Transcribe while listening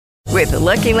With the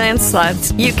Lucky Land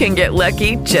Slots, you can get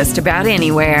lucky just about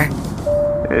anywhere.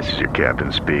 This is your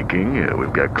captain speaking.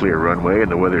 We've got clear runway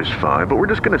and the weather's fine, but we're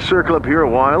just going to circle up here a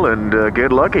while and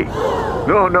get lucky.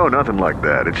 No, nothing like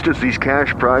that. It's just these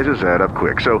cash prizes add up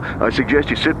quick. So I suggest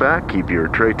you sit back, keep your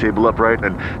tray table upright,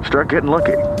 and start getting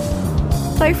lucky.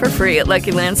 Play for free at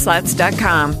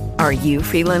LuckyLandSlots.com. Are you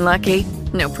feeling lucky?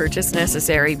 No purchase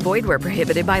necessary. Void where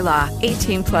prohibited by law.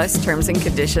 18+ terms and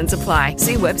conditions apply.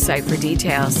 See website for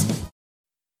details.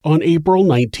 On April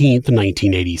 19,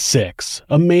 1986,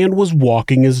 a man was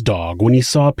walking his dog when he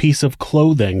saw a piece of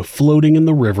clothing floating in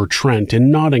the River Trent in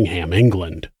Nottingham,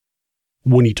 England.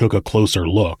 When he took a closer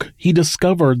look, he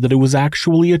discovered that it was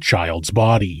actually a child's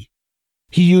body.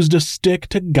 He used a stick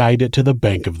to guide it to the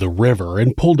bank of the river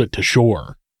and pulled it to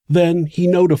shore. Then he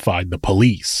notified the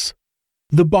police.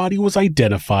 The body was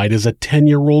identified as a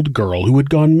 10-year-old girl who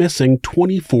had gone missing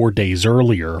 24 days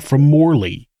earlier from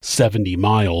Morley, 70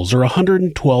 miles or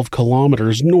 112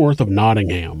 kilometers north of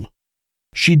Nottingham.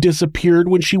 She disappeared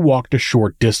when she walked a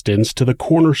short distance to the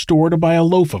corner store to buy a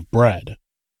loaf of bread.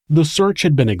 The search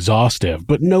had been exhaustive,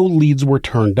 but no leads were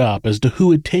turned up as to who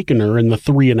had taken her in the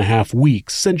 3.5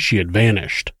 weeks since she had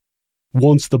vanished.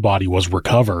 Once the body was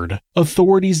recovered,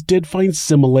 authorities did find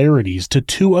similarities to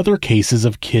 2 other cases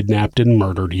of kidnapped and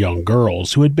murdered young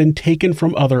girls who had been taken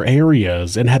from other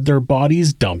areas and had their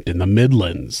bodies dumped in the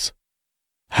Midlands.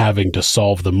 Having to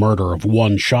solve the murder of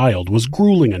one child was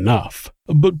grueling enough,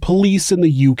 but police in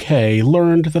the UK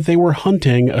learned that they were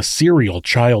hunting a serial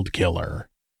child killer.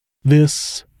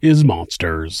 This is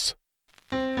Monsters.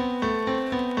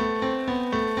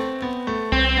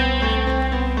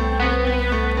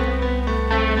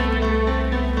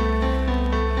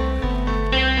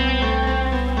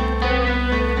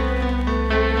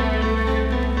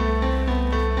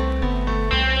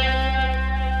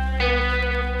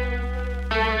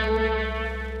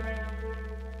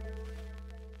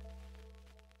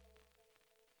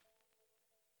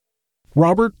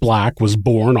 Robert Black was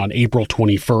born on April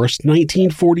 21,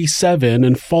 1947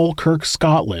 in Falkirk,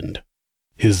 Scotland.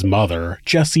 His mother,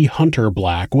 Jessie Hunter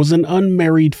Black, was an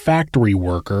unmarried factory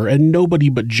worker, and nobody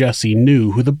but Jessie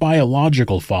knew who the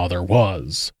biological father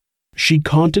was. She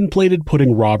contemplated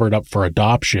putting Robert up for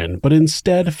adoption, but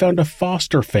instead found a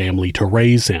foster family to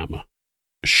raise him.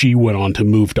 She went on to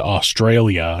move to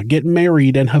Australia, get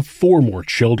married, and have 4 more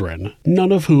children,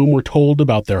 none of whom were told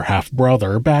about their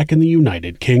half-brother back in the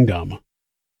United Kingdom.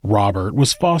 Robert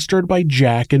was fostered by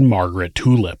Jack and Margaret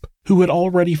Tulip, who had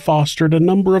already fostered a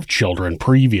number of children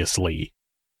previously.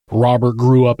 Robert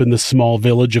grew up in the small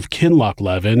village of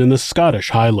Kinlochleven in the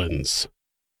Scottish Highlands.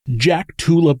 Jack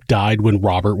Tulip died when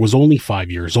Robert was only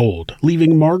 5 years old,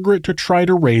 leaving Margaret to try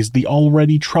to raise the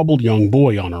already troubled young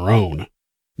boy on her own.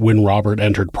 When Robert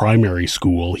entered primary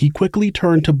school, he quickly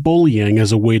turned to bullying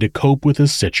as a way to cope with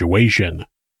his situation.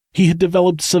 He had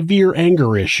developed severe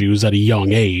anger issues at a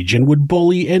young age and would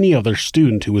bully any other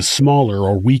student who was smaller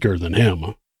or weaker than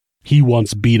him. He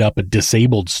once beat up a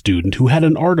disabled student who had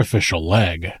an artificial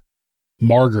leg.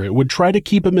 Margaret would try to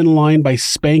keep him in line by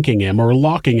spanking him or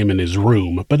locking him in his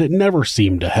room, but it never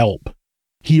seemed to help.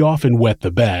 He often wet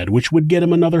the bed, which would get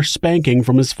him another spanking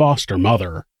from his foster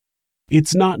mother.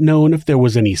 It's not known if there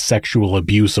was any sexual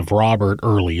abuse of Robert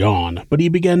early on, but he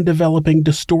began developing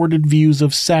distorted views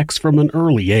of sex from an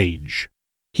early age.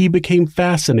 He became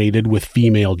fascinated with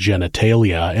female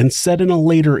genitalia and said in a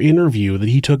later interview that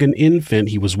he took an infant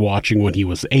he was watching when he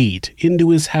was 8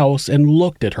 into his house and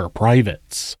looked at her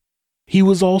privates. He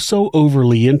was also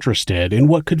overly interested in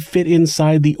what could fit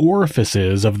inside the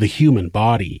orifices of the human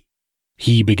body.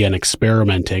 He began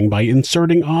experimenting by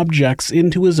inserting objects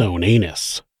into his own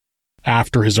anus.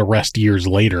 After his arrest years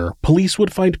later, police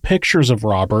would find pictures of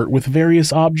Robert with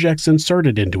various objects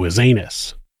inserted into his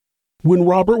anus. When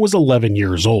Robert was 11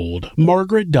 years old,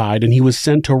 Margaret died and he was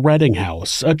sent to Reading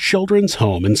House, a children's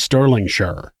home in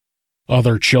Stirlingshire.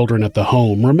 Other children at the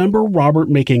home remember Robert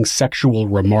making sexual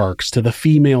remarks to the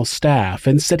female staff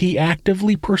and said he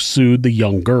actively pursued the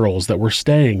young girls that were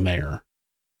staying there.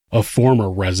 A former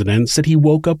resident said he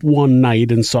woke up one night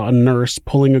and saw a nurse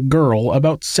pulling a girl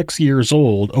about 6 years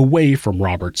old away from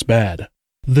Robert's bed.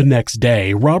 The next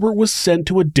day, Robert was sent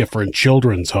to a different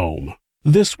children's home.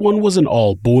 This one was an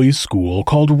all-boys school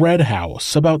called Red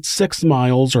House, about 6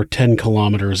 miles or 10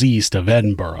 kilometers east of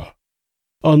Edinburgh.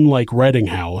 Unlike Reading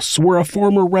House, where a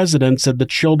former resident said the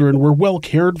children were well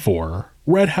cared for,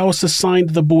 Red House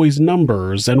assigned the boys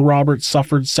numbers and Robert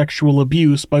suffered sexual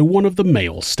abuse by one of the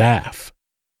male staff.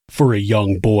 For a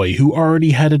young boy who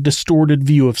already had a distorted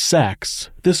view of sex,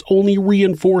 this only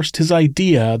reinforced his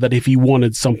idea that if he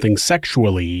wanted something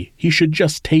sexually, he should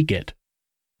just take it.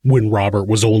 When Robert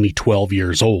was only 12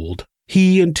 years old,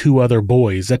 He and 2 other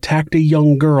boys attacked a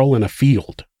young girl in a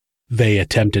field. They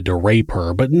attempted to rape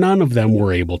her, but none of them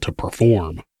were able to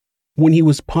perform. When he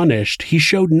was punished, he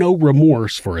showed no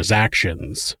remorse for his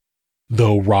actions.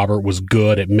 Though Robert was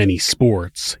good at many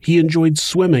sports, he enjoyed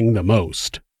swimming the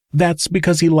most. That's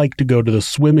because he liked to go to the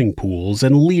swimming pools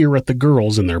and leer at the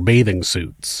girls in their bathing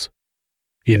suits.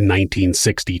 In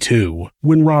 1962,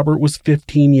 when Robert was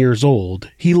 15 years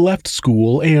old, he left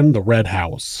school and the Red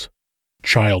House.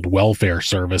 Child welfare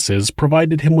services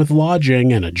provided him with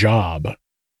lodging and a job.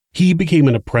 He became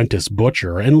an apprentice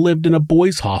butcher and lived in a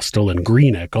boys' hostel in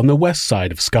Greenock on the west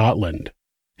side of Scotland.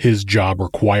 His job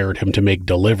required him to make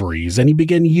deliveries, and he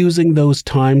began using those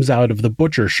times out of the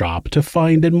butcher shop to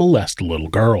find and molest little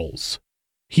girls.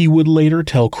 He would later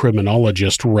tell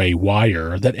criminologist Ray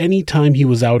Wire that any time he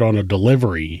was out on a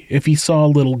delivery, if he saw a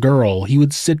little girl, he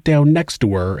would sit down next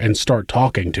to her and start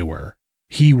talking to her.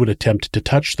 He would attempt to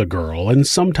touch the girl, and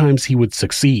sometimes he would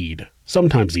succeed,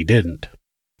 sometimes he didn't.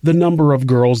 The number of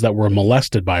girls that were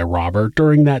molested by Robert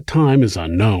during that time is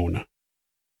unknown.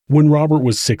 When Robert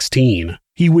was 16,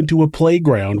 he went to a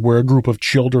playground where a group of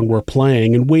children were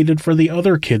playing and waited for the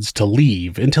other kids to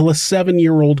leave until a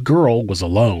 7-year-old girl was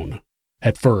alone.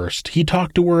 At first, he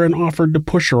talked to her and offered to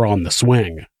push her on the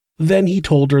swing. Then he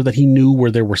told her that he knew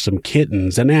where there were some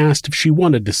kittens and asked if she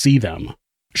wanted to see them.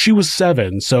 She was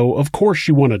 7, so of course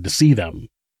she wanted to see them.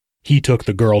 He took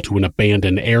the girl to an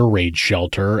abandoned air raid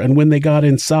shelter, and when they got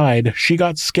inside, she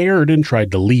got scared and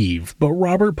tried to leave, but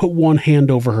Robert put one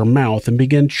hand over her mouth and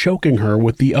began choking her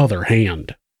with the other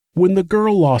hand. When the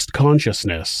girl lost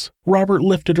consciousness, Robert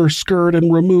lifted her skirt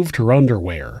and removed her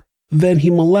underwear. Then he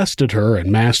molested her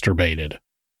and masturbated.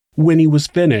 When he was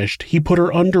finished, he put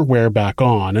her underwear back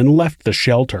on and left the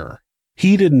shelter.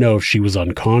 He didn't know if she was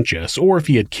unconscious or if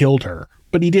he had killed her,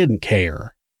 but he didn't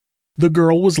care. The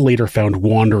girl was later found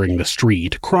wandering the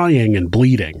street, crying and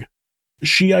bleeding.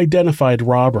 She identified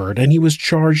Robert, and he was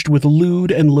charged with lewd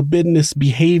and libidinous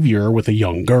behavior with a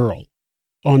young girl.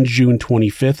 On June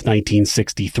 25,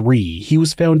 1963, he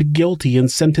was found guilty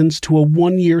and sentenced to a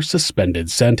 1-year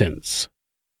suspended sentence.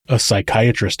 A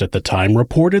psychiatrist at the time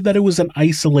reported that it was an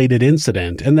isolated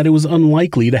incident and that it was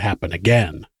unlikely to happen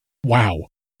again. Wow,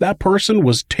 that person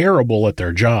was terrible at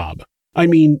their job. I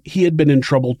mean, he had been in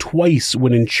trouble twice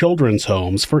when in children's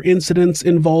homes for incidents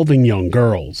involving young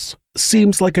girls.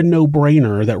 Seems like a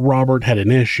no-brainer that Robert had an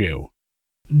issue.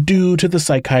 Due to the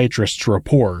psychiatrist's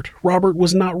report, Robert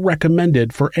was not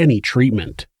recommended for any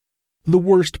treatment. The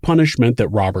worst punishment that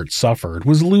Robert suffered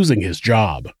was losing his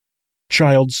job.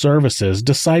 Child Services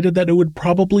decided that it would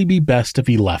probably be best if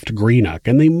he left Greenock,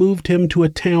 and they moved him to a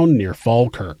town near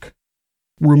Falkirk.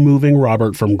 Removing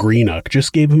Robert from Greenock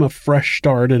just gave him a fresh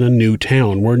start in a new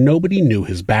town where nobody knew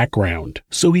his background,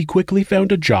 so he quickly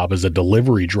found a job as a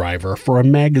delivery driver for a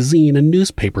magazine and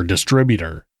newspaper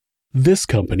distributor. This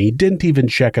company didn't even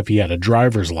check if he had a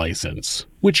driver's license,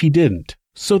 which he didn't,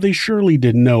 so they surely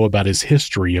didn't know about his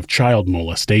history of child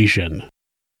molestation.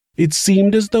 It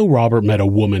seemed as though Robert met a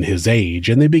woman his age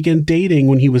and they began dating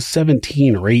when he was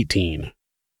 17 or 18.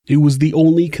 It was the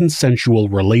only consensual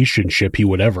relationship he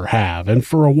would ever have, and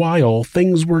for a while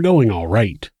things were going all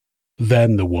right.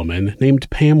 Then the woman, named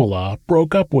Pamela,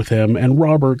 broke up with him and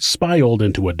Robert spiraled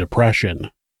into a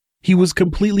depression. He was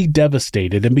completely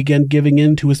devastated and began giving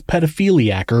in to his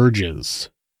pedophiliac urges.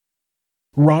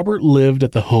 Robert lived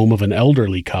at the home of an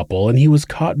elderly couple, and he was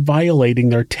caught violating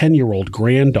their 10-year-old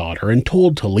granddaughter and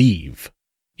told to leave.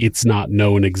 It's not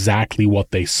known exactly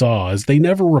what they saw, as they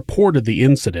never reported the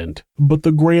incident, but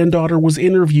the granddaughter was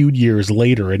interviewed years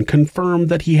later and confirmed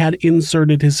that he had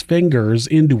inserted his fingers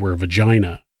into her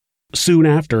vagina. Soon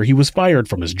after, he was fired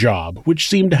from his job, which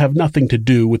seemed to have nothing to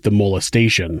do with the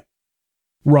molestation.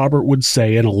 Robert would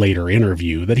say in a later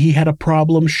interview that he had a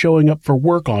problem showing up for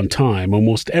work on time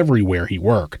almost everywhere he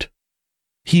worked.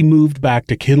 He moved back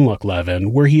to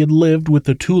Kinlochleven, where he had lived with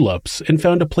the Tulips, and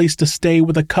found a place to stay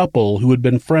with a couple who had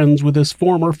been friends with his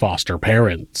former foster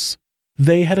parents.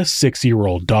 They had a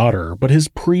 6-year-old daughter, but his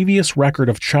previous record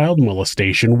of child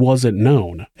molestation wasn't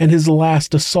known, and his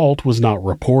last assault was not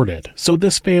reported, so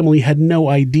this family had no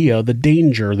idea the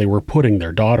danger they were putting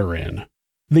their daughter in.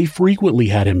 They frequently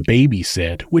had him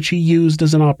babysit, which he used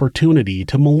as an opportunity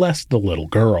to molest the little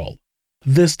girl.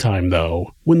 This time,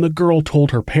 though, when the girl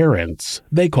told her parents,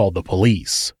 they called the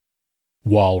police.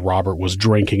 While Robert was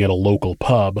drinking at a local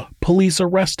pub, police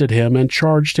arrested him and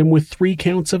charged him with 3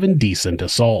 counts of indecent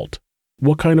assault.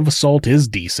 What kind of assault is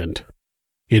decent?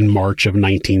 In March of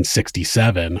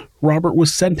 1967, Robert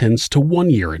was sentenced to 1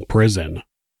 year in prison.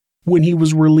 When he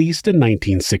was released in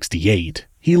 1968,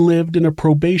 he lived in a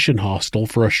probation hostel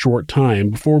for a short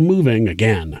time before moving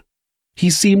again. He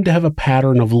seemed to have a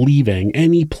pattern of leaving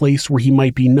any place where he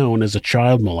might be known as a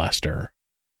child molester.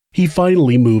 He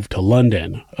finally moved to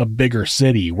London, a bigger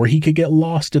city where he could get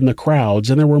lost in the crowds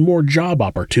and there were more job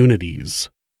opportunities.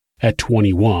 At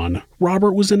 21,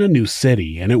 Robert was in a new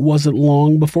city, and it wasn't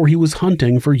long before he was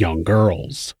hunting for young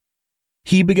girls.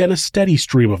 He began a steady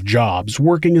stream of jobs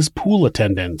working as pool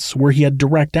attendants where he had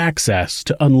direct access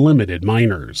to unlimited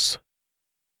minors.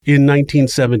 In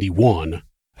 1971,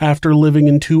 after living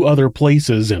in 2 other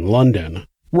places in London,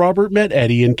 Robert met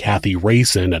Eddie and Kathy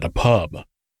Rayson at a pub.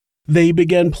 They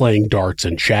began playing darts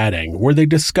and chatting, where they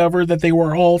discovered that they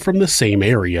were all from the same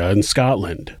area in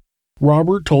Scotland.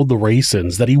 Robert told the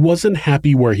Raysons that he wasn't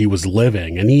happy where he was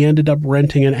living, and he ended up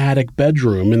renting an attic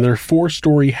bedroom in their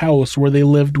 4-story house where they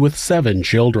lived with 7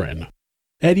 children.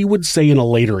 Eddie would say in a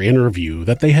later interview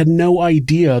that they had no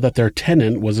idea that their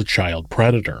tenant was a child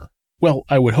predator. Well,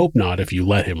 I would hope not if you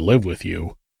let him live with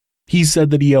you. He said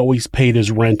that he always paid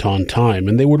his rent on time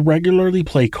and they would regularly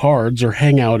play cards or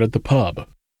hang out at the pub.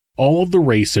 All of the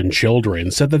Rayson children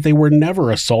said that they were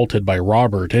never assaulted by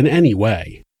Robert in any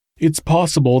way. It's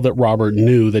possible that Robert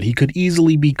knew that he could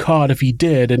easily be caught if he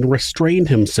did and restrained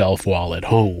himself while at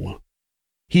home.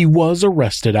 He was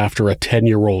arrested after a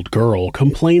 10-year-old girl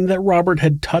complained that Robert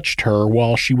had touched her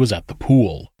while she was at the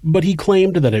pool, but he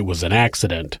claimed that it was an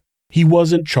accident. He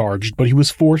wasn't charged, but he was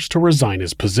forced to resign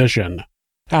his position.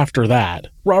 After that,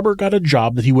 Robert got a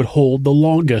job that he would hold the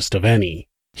longest of any.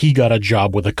 He got a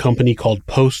job with a company called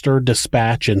Poster,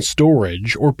 Dispatch and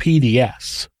Storage, or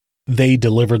PDS. They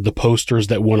delivered the posters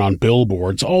that went on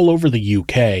billboards all over the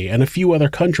UK and a few other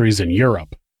countries in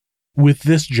Europe. With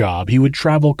this job, he would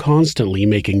travel constantly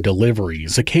making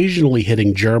deliveries, occasionally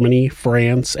hitting Germany,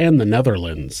 France, and the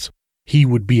Netherlands. He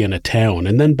would be in a town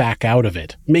and then back out of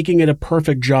it, making it a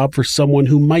perfect job for someone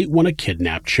who might want to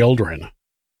kidnap children.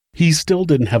 He still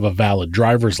didn't have a valid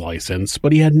driver's license,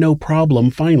 but he had no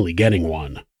problem finally getting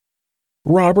one.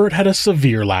 Robert had a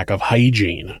severe lack of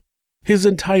hygiene. His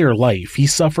entire life, he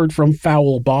suffered from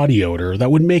foul body odor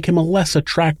that would make him a less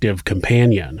attractive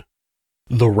companion.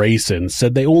 The Raysons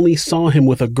said they only saw him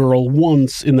with a girl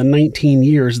once in the 19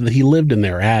 years that he lived in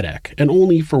their attic, and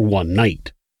only for one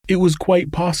night. It was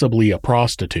quite possibly a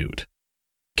prostitute.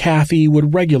 Kathy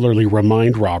would regularly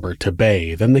remind Robert to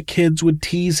bathe, and the kids would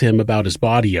tease him about his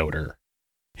body odor.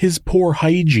 His poor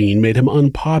hygiene made him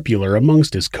unpopular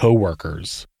amongst his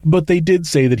co-workers, but they did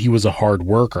say that he was a hard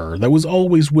worker that was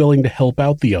always willing to help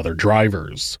out the other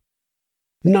drivers.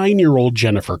 9-year-old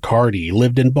Jennifer Carty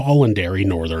lived in Ballinderry,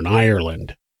 Northern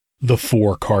Ireland. The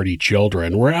 4 Carty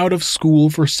children were out of school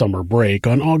for summer break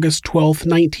on August 12,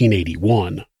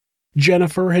 1981.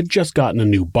 Jennifer had just gotten a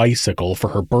new bicycle for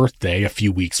her birthday a few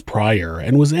weeks prior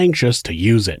and was anxious to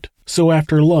use it, so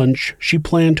after lunch she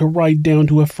planned to ride down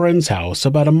to a friend's house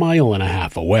about 1.5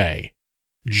 miles away.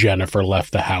 Jennifer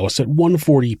left the house at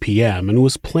 1:40 p.m. and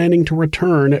was planning to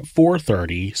return at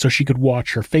 4:30 so she could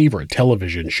watch her favorite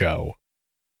television show.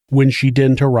 When she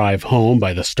didn't arrive home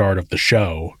by the start of the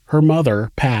show, her mother,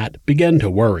 Pat, began to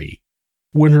worry.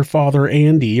 When her father,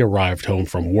 Andy, arrived home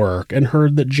from work and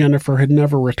heard that Jennifer had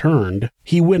never returned,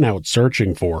 he went out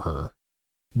searching for her.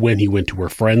 When he went to her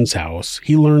friend's house,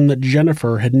 he learned that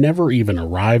Jennifer had never even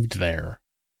arrived there.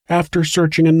 After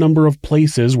searching a number of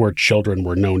places where children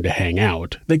were known to hang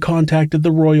out, they contacted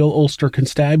the Royal Ulster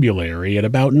Constabulary at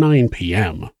about 9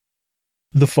 p.m.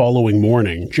 The following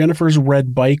morning, Jennifer's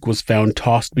red bike was found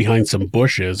tossed behind some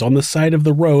bushes on the side of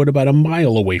the road about 1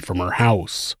 mile away from her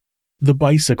house. The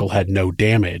bicycle had no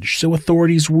damage, so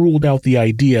authorities ruled out the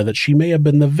idea that she may have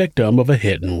been the victim of a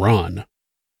hit and run.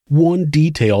 One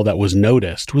detail that was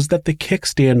noticed was that the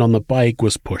kickstand on the bike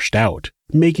was pushed out,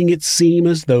 making it seem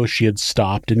as though she had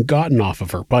stopped and gotten off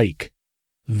of her bike.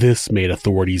 This made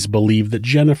authorities believe that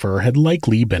Jennifer had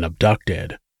likely been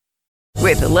abducted.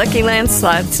 With the Lucky Land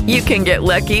Slots, you can get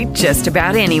lucky just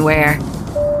about anywhere.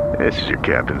 This is your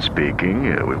captain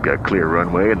speaking. We've got clear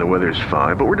runway and the weather's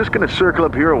fine, but we're just going to circle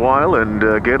up here a while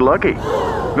and get lucky.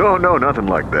 No, nothing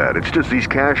like that. It's just these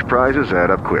cash prizes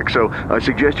add up quick. So I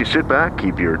suggest you sit back,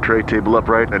 keep your tray table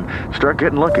upright, and start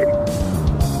getting lucky.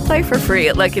 Play for free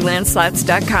at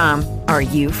LuckyLandSlots.com. Are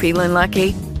you feeling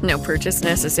lucky? No purchase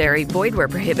necessary. Void where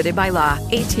prohibited by law.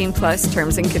 18+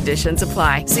 terms and conditions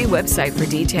apply. See website for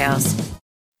details.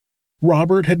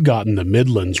 Robert had gotten the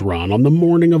Midlands run on the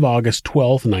morning of August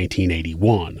 12,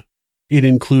 1981. It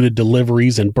included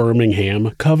deliveries in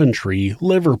Birmingham, Coventry,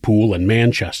 Liverpool, and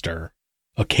Manchester.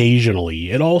 Occasionally,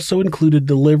 it also included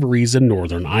deliveries in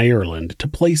Northern Ireland to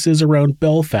places around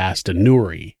Belfast and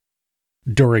Newry.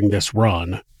 During this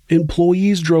run,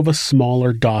 employees drove a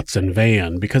smaller Datsun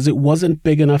van because it wasn't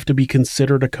big enough to be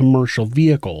considered a commercial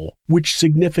vehicle, which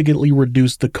significantly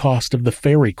reduced the cost of the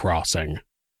ferry crossing.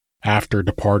 After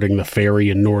departing the ferry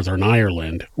in Northern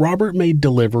Ireland, Robert made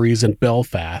deliveries in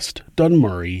Belfast,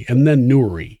 Dunmurry, and then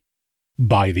Newry.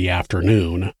 By the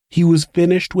afternoon, he was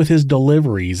finished with his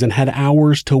deliveries and had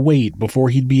hours to wait before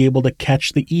he'd be able to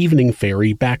catch the evening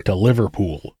ferry back to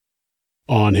Liverpool.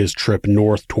 On his trip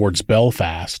north towards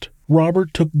Belfast,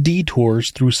 Robert took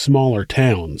detours through smaller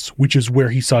towns, which is where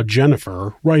he saw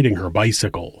Jennifer riding her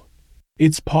bicycle.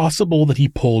 It's possible that he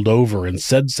pulled over and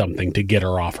said something to get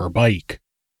her off her bike.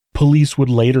 Police would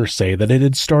later say that it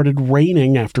had started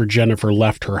raining after Jennifer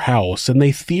left her house, and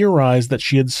they theorized that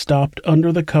she had stopped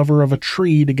under the cover of a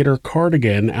tree to get her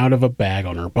cardigan out of a bag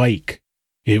on her bike.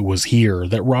 It was here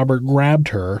that Robert grabbed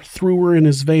her, threw her in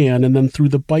his van, and then threw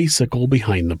the bicycle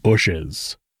behind the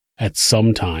bushes. At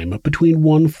some time between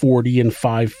 1:40 and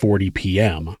 5:40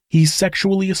 p.m., he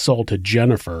sexually assaulted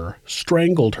Jennifer,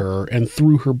 strangled her, and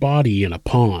threw her body in a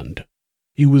pond.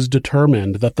 It was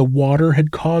determined that the water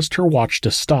had caused her watch to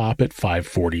stop at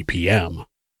 5:40 p.m.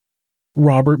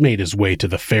 Robert made his way to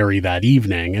the ferry that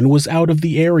evening and was out of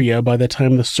the area by the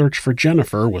time the search for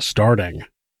Jennifer was starting.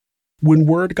 When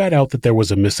word got out that there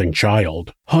was a missing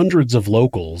child, hundreds of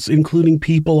locals, including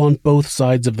people on both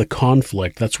sides of the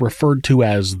conflict that's referred to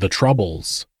as the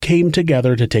Troubles, came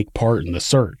together to take part in the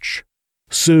search.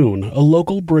 Soon, a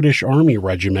local British Army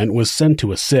regiment was sent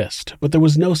to assist, but there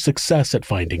was no success at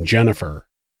finding Jennifer.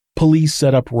 Police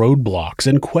set up roadblocks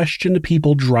and questioned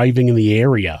people driving in the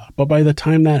area, but by the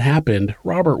time that happened,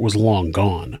 Robert was long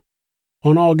gone.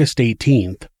 On August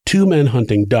 18th, 2 men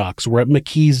hunting ducks were at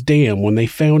McKee's Dam when they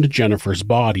found Jennifer's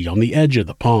body on the edge of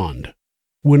the pond.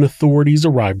 When authorities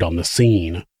arrived on the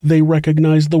scene, they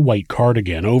recognized the white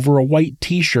cardigan over a white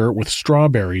t-shirt with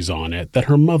strawberries on it that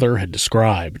her mother had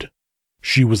described.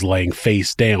 She was laying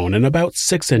face down in about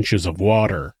 6 inches of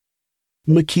water.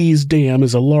 McKee's Dam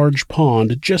is a large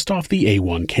pond just off the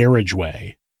A1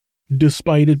 carriageway.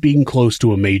 Despite it being close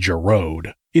to a major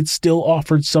road, it still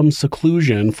offered some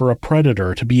seclusion for a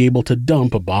predator to be able to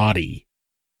dump a body.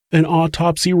 An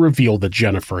autopsy revealed that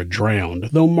Jennifer had drowned,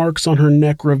 though marks on her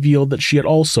neck revealed that she had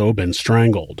also been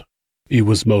strangled. It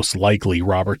was most likely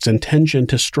Robert's intention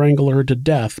to strangle her to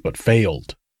death but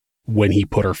failed. When he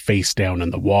put her face down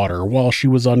in the water while she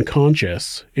was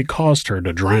unconscious, it caused her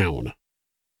to drown.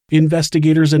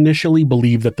 Investigators initially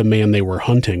believed that the man they were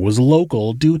hunting was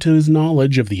local due to his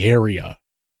knowledge of the area.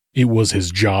 It was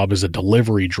his job as a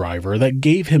delivery driver that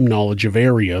gave him knowledge of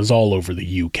areas all over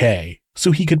the UK,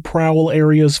 so he could prowl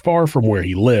areas far from where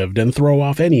he lived and throw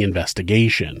off any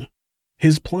investigation.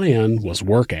 His plan was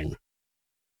working.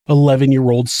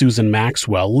 11-year-old Susan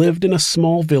Maxwell lived in a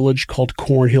small village called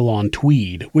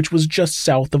Cornhill-on-Tweed, which was just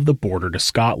south of the border to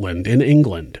Scotland in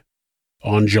England.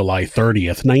 On July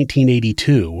 30th,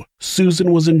 1982,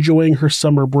 Susan was enjoying her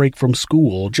summer break from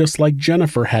school just like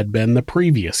Jennifer had been the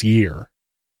previous year.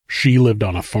 She lived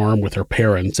on a farm with her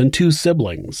parents and 2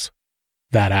 siblings.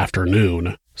 That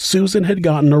afternoon, Susan had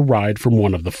gotten a ride from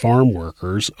one of the farm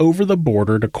workers over the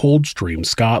border to Coldstream,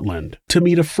 Scotland, to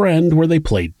meet a friend where they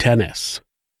played tennis.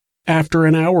 After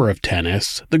an hour of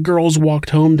tennis, the girls walked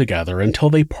home together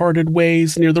until they parted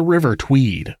ways near the River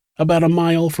Tweed, about a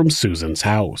mile from Susan's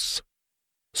house.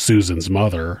 Susan's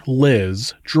mother,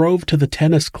 Liz, drove to the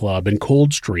tennis club in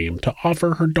Coldstream to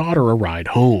offer her daughter a ride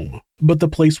home, but the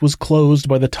place was closed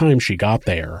by the time she got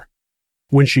there.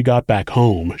 When she got back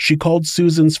home, she called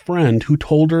Susan's friend who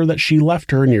told her that she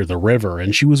left her near the river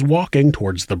and she was walking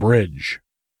towards the bridge.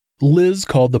 Liz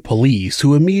called the police,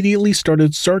 who immediately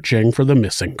started searching for the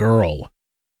missing girl.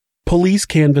 Police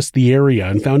canvassed the area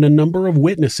and found a number of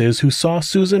witnesses who saw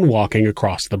Susan walking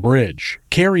across the bridge,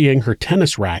 carrying her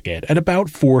tennis racket at about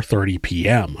 4:30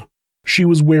 p.m. She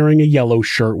was wearing a yellow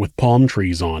shirt with palm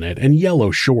trees on it and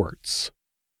yellow shorts.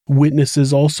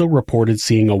 Witnesses also reported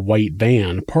seeing a white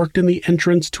van parked in the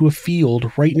entrance to a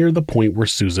field right near the point where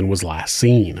Susan was last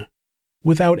seen.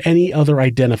 Without any other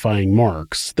identifying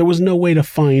marks, there was no way to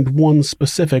find one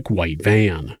specific white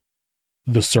van.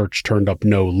 The search turned up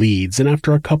no leads, and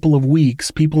after a couple of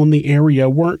weeks, people in the area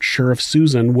weren't sure if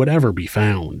Susan would ever be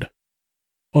found.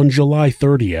 On July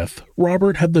 30th,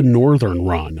 Robert had the Northern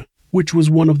Run, which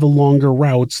was one of the longer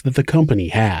routes that the company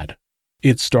had.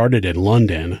 It started in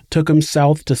London, took him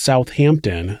south to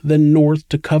Southampton, then north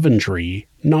to Coventry,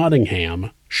 Nottingham,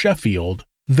 Sheffield,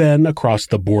 then across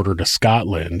the border to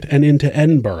Scotland and into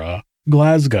Edinburgh,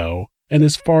 Glasgow, and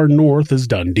as far north as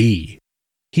Dundee.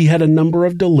 He had a number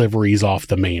of deliveries off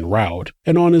the main route,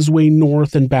 and on his way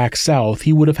north and back south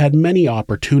he would have had many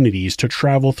opportunities to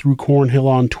travel through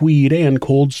Cornhill-on-Tweed and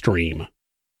Coldstream.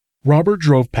 Robert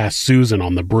drove past Susan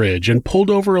on the bridge and pulled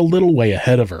over a little way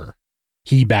ahead of her.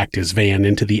 He backed his van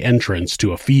into the entrance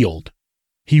to a field.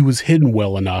 He was hidden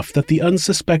well enough that the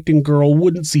unsuspecting girl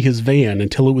wouldn't see his van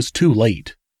until it was too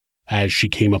late. As she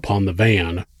came upon the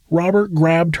van, Robert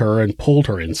grabbed her and pulled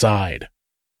her inside.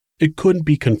 It couldn't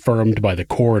be confirmed by the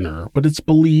coroner, but it's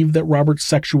believed that Robert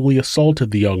sexually assaulted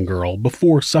the young girl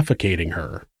before suffocating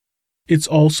her. It's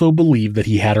also believed that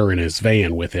he had her in his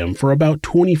van with him for about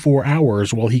 24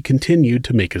 hours while he continued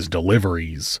to make his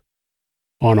deliveries.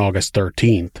 On August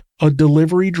 13th, a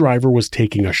delivery driver was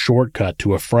taking a shortcut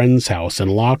to a friend's house in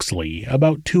Loxley,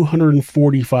 about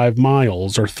 245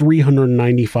 miles or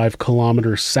 395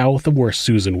 kilometers south of where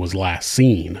Susan was last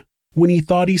seen, when he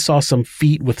thought he saw some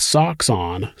feet with socks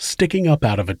on sticking up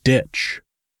out of a ditch.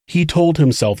 He told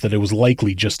himself that it was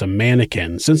likely just a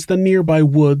mannequin since the nearby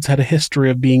woods had a history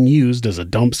of being used as a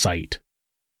dump site.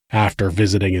 After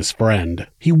visiting his friend,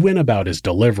 he went about his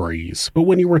deliveries, but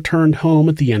when he returned home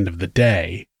at the end of the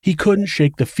day, he couldn't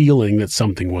shake the feeling that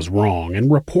something was wrong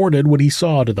and reported what he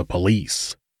saw to the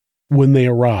police. When they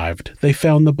arrived, they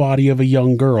found the body of a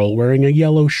young girl wearing a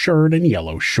yellow shirt and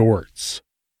yellow shorts.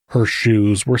 Her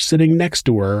shoes were sitting next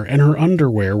to her and her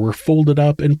underwear were folded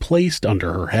up and placed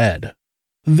under her head.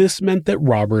 This meant that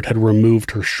Robert had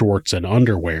removed her shorts and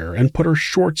underwear and put her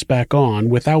shorts back on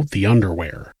without the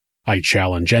underwear. I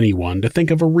challenge anyone to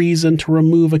think of a reason to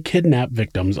remove a kidnapped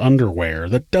victim's underwear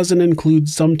that doesn't include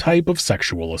some type of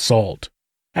sexual assault.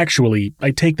 Actually, I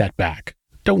take that back.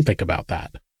 Don't think about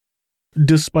that.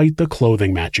 Despite the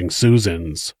clothing matching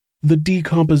Susan's, the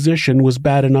decomposition was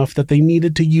bad enough that they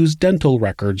needed to use dental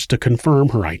records to confirm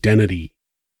her identity.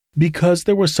 Because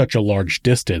there was such a large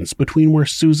distance between where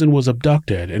Susan was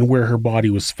abducted and where her body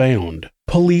was found,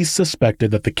 police suspected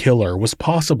that the killer was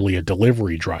possibly a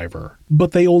delivery driver,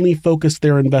 but they only focused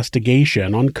their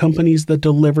investigation on companies that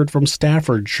delivered from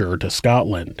Staffordshire to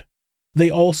Scotland. They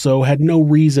also had no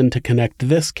reason to connect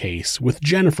this case with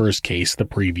Jennifer's case the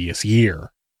previous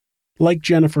year. Like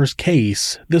Jennifer's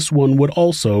case, this one would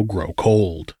also grow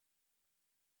cold.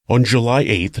 On July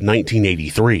 8,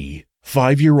 1983,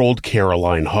 5-year-old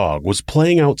Caroline Hogg was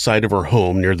playing outside of her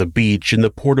home near the beach in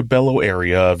the Portobello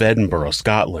area of Edinburgh,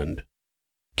 Scotland.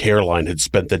 Caroline had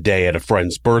spent the day at a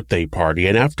friend's birthday party,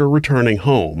 and after returning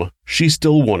home, she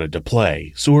still wanted to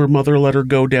play, so her mother let her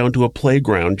go down to a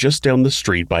playground just down the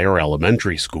street by her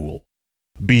elementary school.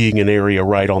 Being an area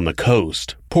right on the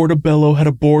coast, Portobello had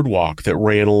a boardwalk that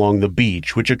ran along the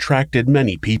beach which attracted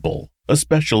many people,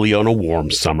 especially on a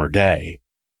warm summer day.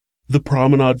 The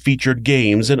promenade featured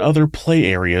games and other play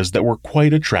areas that were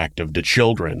quite attractive to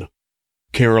children.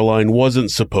 Caroline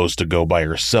wasn't supposed to go by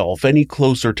herself any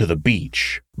closer to the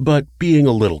beach, but being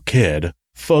a little kid,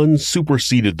 fun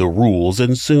superseded the rules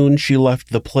and soon she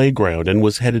left the playground and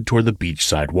was headed toward the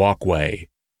beachside walkway.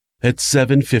 At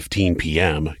 7:15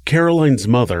 p.m., Caroline's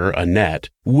mother, Annette,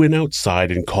 went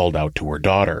outside and called out to her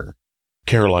daughter.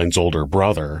 Caroline's older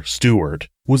brother, Stuart,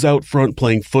 was out front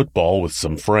playing football with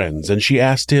some friends, and she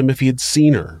asked him if he had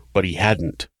seen her, but he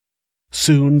hadn't.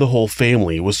 Soon the whole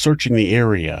family was searching the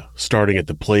area, starting at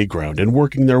the playground and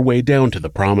working their way down to the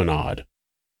promenade.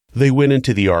 They went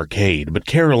into the arcade, but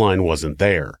Caroline wasn't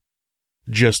there.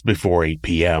 Just before 8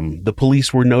 p.m., the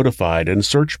police were notified and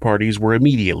search parties were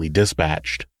immediately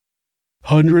dispatched.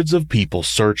 Hundreds of people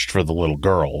searched for the little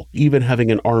girl, even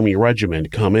having an army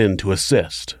regiment come in to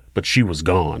assist, but she was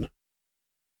gone.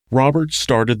 Robert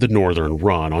started the northern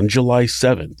run on July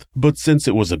 7th, but since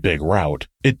it was a big route,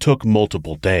 it took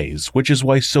multiple days, which is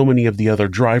why so many of the other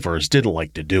drivers didn't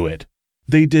like to do it.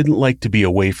 They didn't like to be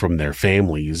away from their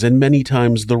families, and many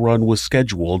times the run was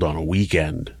scheduled on a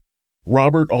weekend.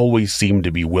 Robert always seemed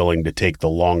to be willing to take the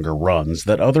longer runs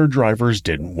that other drivers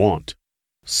didn't want.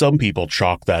 Some people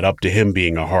chalk that up to him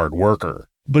being a hard worker,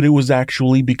 but it was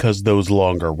actually because those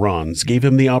longer runs gave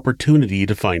him the opportunity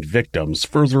to find victims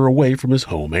further away from his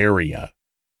home area.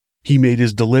 He made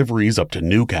his deliveries up to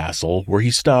Newcastle, where he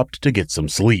stopped to get some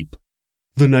sleep.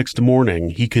 The next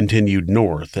morning, he continued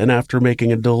north, and after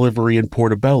making a delivery in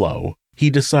Portobello, he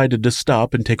decided to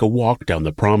stop and take a walk down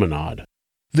the promenade.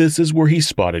 This is where he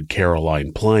spotted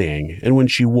Caroline playing, and when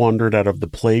she wandered out of the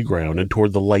playground and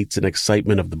toward the lights and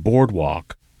excitement of the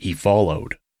boardwalk, he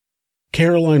followed.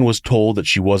 Caroline was told that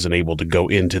she wasn't able to go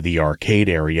into the arcade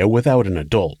area without an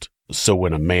adult, so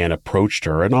when a man approached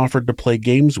her and offered to play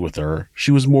games with her,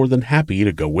 she was more than happy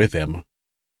to go with him.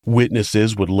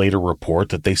 Witnesses would later report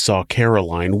that they saw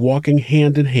Caroline walking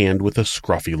hand in hand with a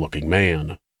scruffy-looking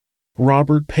man.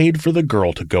 Robert paid for the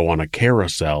girl to go on a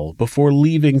carousel before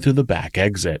leaving through the back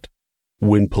exit.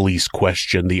 When police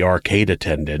questioned the arcade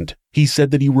attendant, he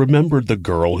said that he remembered the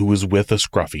girl who was with a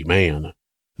scruffy man.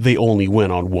 They only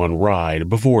went on one ride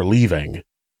before leaving.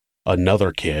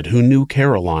 Another kid who knew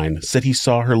Caroline said he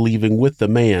saw her leaving with the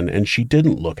man and she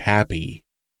didn't look happy.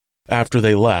 After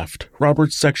they left,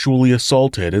 Robert sexually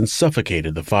assaulted and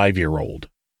suffocated the 5-year-old.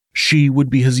 She would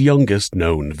be his youngest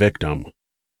known victim.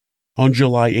 On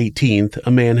July 18th,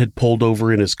 a man had pulled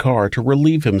over in his car to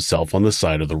relieve himself on the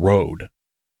side of the road.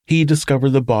 He discovered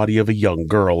the body of a young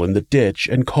girl in the ditch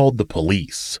and called the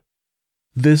police.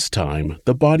 This time,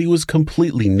 the body was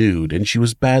completely nude and she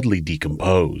was badly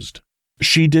decomposed.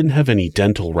 She didn't have any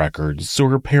dental records, so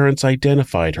her parents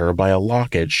identified her by a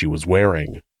locket she was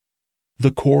wearing.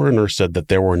 The coroner said that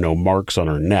there were no marks on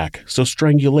her neck, so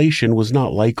strangulation was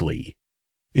not likely.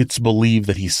 It's believed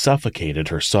that he suffocated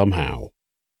her somehow.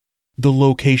 The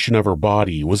location of her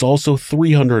body was also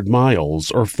 300 miles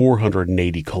or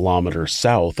 480 kilometers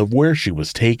south of where she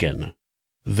was taken.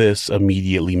 This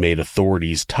immediately made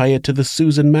authorities tie it to the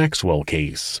Susan Maxwell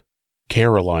case.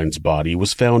 Caroline's body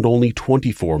was found only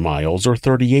 24 miles or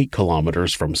 38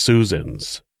 kilometers from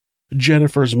Susan's.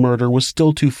 Jennifer's murder was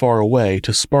still too far away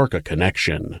to spark a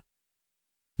connection.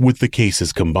 With the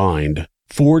cases combined,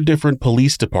 4 different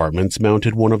police departments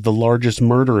mounted one of the largest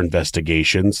murder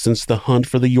investigations since the hunt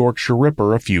for the Yorkshire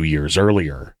Ripper a few years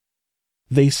earlier.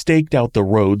 They staked out the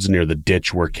roads near the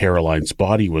ditch where Caroline's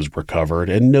body was recovered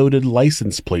and noted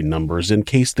license plate numbers in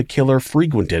case the killer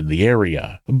frequented the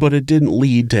area, but it didn't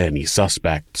lead to any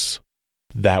suspects.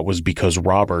 That was because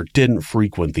Robert didn't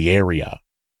frequent the area.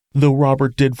 Though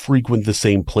Robert did frequent the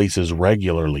same places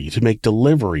regularly to make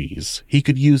deliveries, he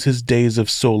could use his days of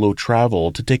solo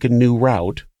travel to take a new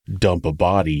route, dump a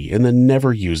body, and then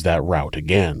never use that route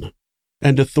again.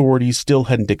 And authorities still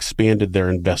hadn't expanded their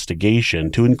investigation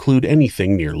to include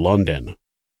anything near London.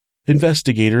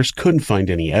 Investigators couldn't find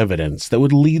any evidence that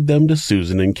would lead them to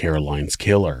Susan and Caroline's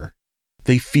killer.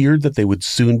 They feared that they would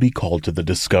soon be called to the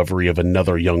discovery of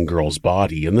another young girl's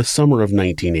body in the summer of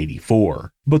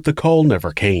 1984, but the call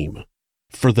never came.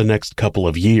 For the next couple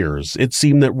of years, it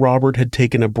seemed that Robert had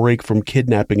taken a break from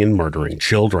kidnapping and murdering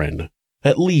children,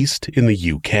 at least in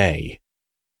the UK.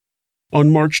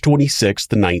 On March 26,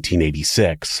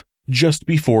 1986, just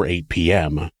before 8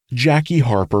 p.m., Jackie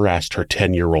Harper asked her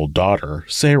 10-year-old daughter,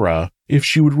 Sarah, if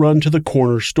she would run to the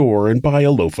corner store and buy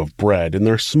a loaf of bread in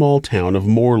their small town of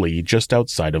Morley just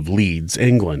outside of Leeds,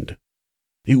 England.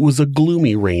 It was a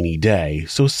gloomy, rainy day,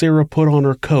 so Sarah put on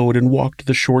her coat and walked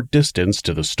the short distance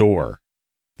to the store.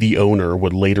 The owner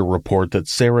would later report that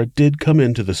Sarah did come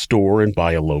into the store and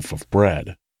buy a loaf of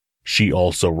bread. She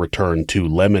also returned 2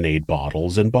 lemonade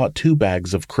bottles and bought 2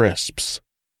 bags of crisps.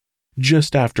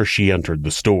 Just after she entered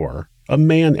the store, a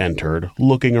man entered,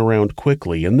 looking around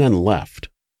quickly, and then left.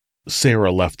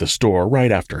 Sarah left the store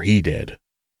right after he did.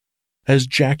 As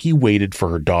Jackie waited for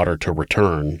her daughter to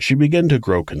return, she began to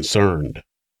grow concerned.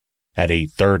 At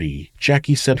 8:30,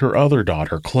 Jackie sent her other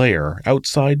daughter, Claire,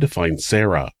 outside to find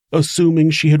Sarah,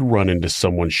 assuming she had run into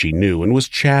someone she knew and was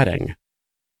chatting.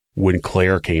 When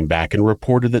Claire came back and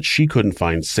reported that she couldn't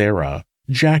find Sarah,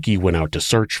 Jackie went out to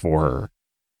search for her.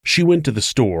 She went to the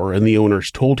store and the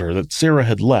owners told her that Sarah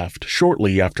had left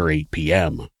shortly after 8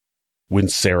 p.m. When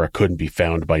Sarah couldn't be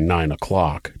found by 9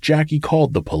 o'clock, Jackie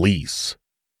called the police.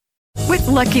 With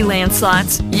Lucky Land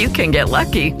Slots, you can get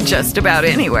lucky just about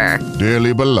anywhere.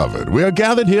 Dearly beloved, we are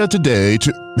gathered here today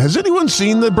to... Has anyone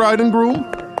seen the bride and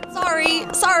groom?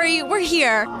 Sorry, we're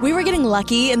here. We were getting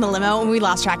lucky in the limo and we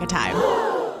lost track of time.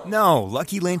 No,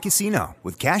 Lucky Land Casino,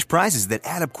 with cash prizes that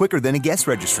add up quicker than a guest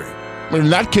registry. In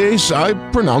that case, I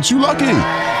pronounce you lucky.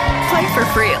 Play for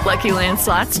free at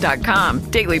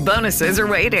LuckyLandSlots.com. Daily bonuses are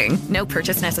waiting. No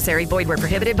purchase necessary. Void where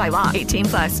prohibited by law.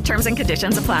 18+. Terms and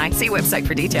conditions apply. See website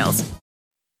for details.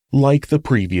 Like the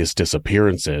previous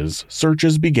disappearances,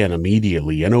 searches began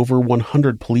immediately and over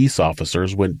 100 police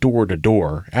officers went door to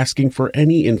door asking for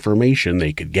any information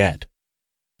they could get.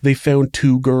 They found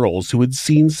 2 girls who had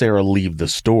seen Sarah leave the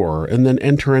store and then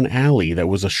enter an alley that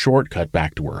was a shortcut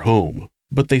back to her home,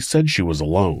 but they said she was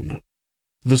alone.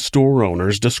 The store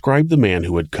owners described the man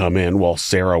who had come in while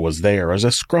Sarah was there as a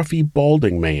scruffy,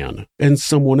 balding man, and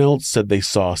someone else said they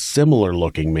saw a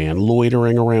similar-looking man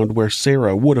loitering around where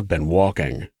Sarah would have been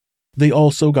walking. They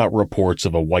also got reports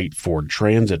of a white Ford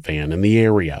Transit van in the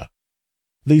area.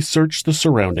 They searched the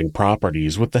surrounding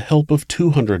properties with the help of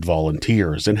 200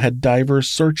 volunteers and had divers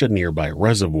search a nearby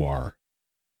reservoir.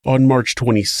 On March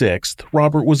 26th,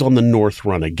 Robert was on the North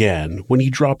Run again when he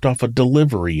dropped off a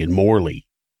delivery in Morley.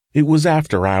 It was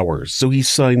after hours, so he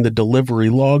signed the delivery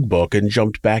logbook and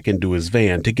jumped back into his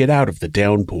van to get out of the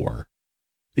downpour.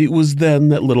 It was then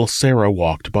that little Sarah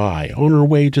walked by on her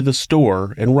way to the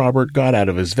store, and Robert got out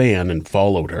of his van and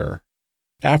followed her.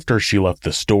 After she left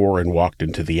the store and walked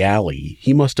into the alley,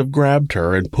 he must have grabbed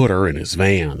her and put her in his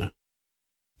van.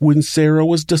 When Sarah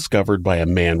was discovered by a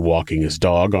man walking his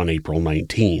dog on April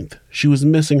 19th, she was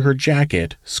missing her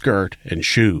jacket, skirt, and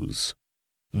shoes.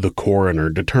 The coroner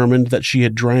determined that she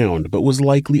had drowned but was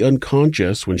likely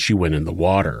unconscious when she went in the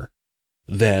water.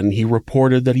 Then he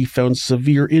reported that he found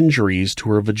severe injuries to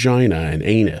her vagina and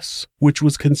anus, which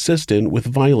was consistent with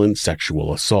violent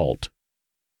sexual assault.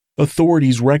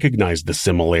 Authorities recognized the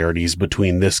similarities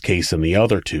between this case and the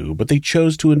other two, but they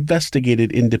chose to investigate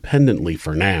it independently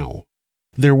for now.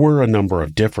 There were a number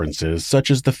of differences,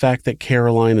 such as the fact that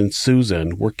Caroline and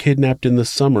Susan were kidnapped in the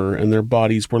summer and their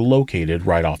bodies were located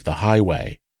right off the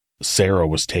highway. Sarah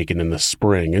was taken in the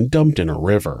spring and dumped in a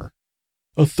river.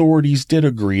 Authorities did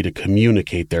agree to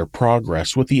communicate their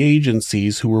progress with the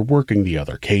agencies who were working the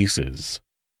other cases.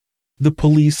 The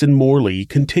police in Morley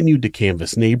continued to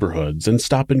canvass neighborhoods and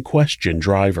stop and question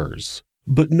drivers,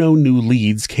 but no new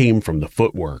leads came from the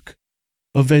footwork.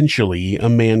 Eventually, a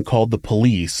man called the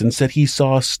police and said he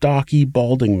saw a stocky,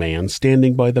 balding man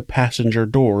standing by the passenger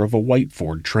door of a white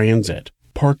Ford Transit,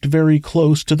 parked very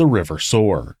close to the River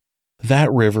Soar.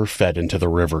 That river fed into the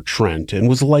River Trent and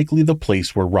was likely the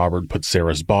place where Robert put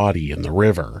Sarah's body in the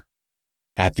river.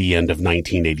 At the end of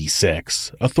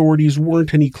 1986, authorities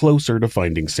weren't any closer to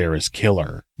finding Sarah's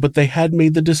killer, but they had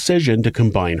made the decision to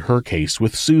combine her case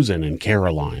with Susan and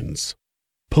Caroline's.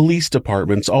 Police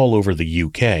departments all over the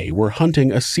UK were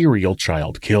hunting a serial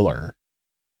child killer.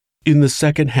 In the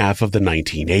second half of the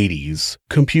 1980s,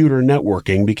 computer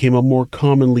networking became a more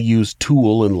commonly used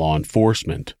tool in law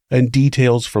enforcement, and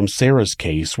details from Sarah's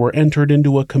case were entered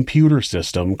into a computer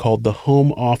system called the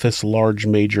Home Office Large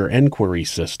Major Enquiry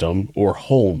System, or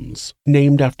HOLMES,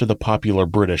 named after the popular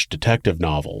British detective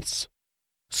novels.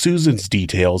 Susan's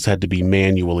details had to be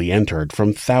manually entered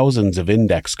from thousands of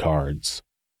index cards,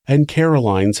 and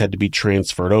Caroline's had to be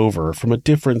transferred over from a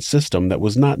different system that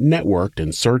was not networked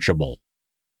and searchable.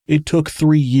 It took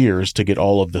 3 years to get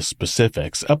all of the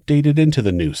specifics updated into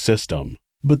the new system,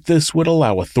 but this would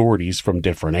allow authorities from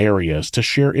different areas to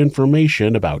share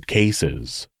information about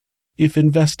cases. If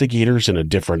investigators in a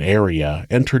different area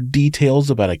entered details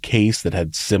about a case that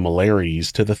had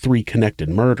similarities to the 3 connected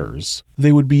murders,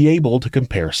 they would be able to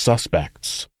compare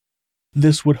suspects.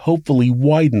 This would hopefully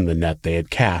widen the net they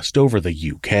had cast over the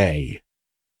UK.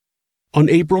 On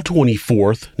April 24,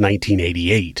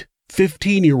 1988,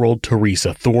 15-year-old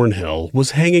Teresa Thornhill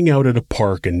was hanging out at a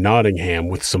park in Nottingham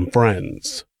with some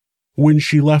friends. When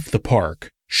she left the park,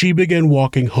 she began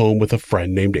walking home with a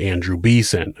friend named Andrew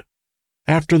Beeson.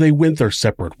 After they went their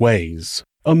separate ways,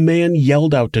 a man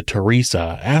yelled out to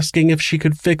Teresa asking if she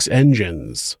could fix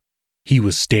engines. He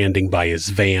was standing by his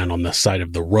van on the side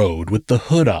of the road with the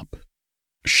hood up.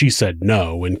 She said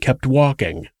no and kept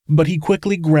walking, but he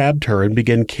quickly grabbed her and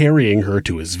began carrying her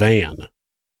to his van.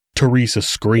 Teresa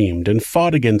screamed and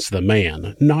fought against the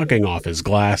man, knocking off his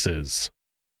glasses.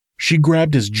 She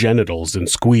grabbed his genitals and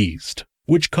squeezed,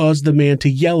 which caused the man to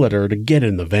yell at her to get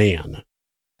in the van.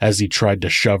 As he tried to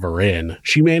shove her in,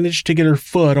 she managed to get her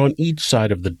foot on each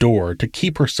side of the door to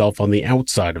keep herself on the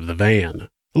outside of the van,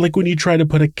 like when you try to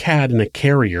put a cat in a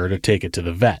carrier to take it to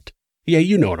the vet. Yeah,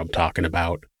 you know what I'm talking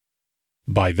about.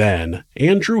 By then,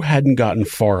 Andrew hadn't gotten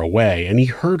far away and he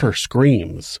heard her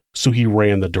screams, so he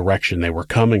ran the direction they were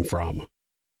coming from.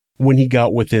 When he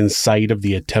got within sight of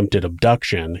the attempted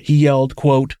abduction, he yelled,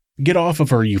 quote, "Get off of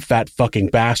her, you fat fucking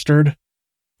bastard!"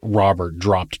 Robert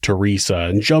dropped Teresa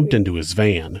and jumped into his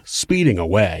van, speeding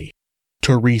away.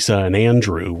 Teresa and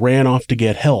Andrew ran off to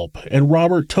get help, and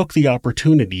Robert took the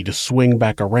opportunity to swing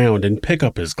back around and pick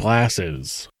up his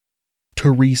glasses.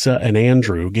 Teresa and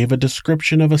Andrew gave a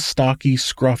description of a stocky,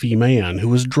 scruffy man who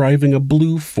was driving a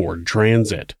blue Ford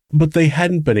Transit, but they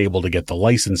hadn't been able to get the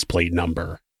license plate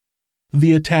number.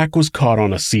 The attack was caught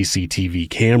on a CCTV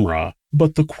camera,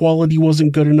 but the quality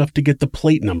wasn't good enough to get the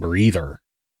plate number either.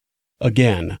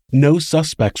 Again, no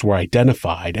suspects were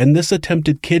identified, and this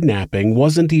attempted kidnapping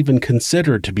wasn't even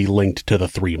considered to be linked to the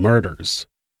 3 murders.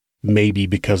 Maybe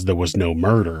because there was no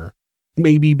murder.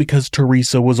 Maybe because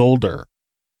Teresa was older.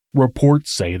 Reports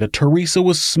say that Teresa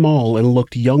was small and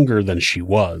looked younger than she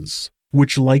was,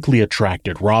 which likely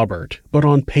attracted Robert, but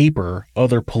on paper,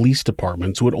 other police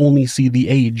departments would only see the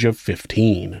age of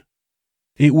 15.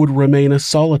 It would remain a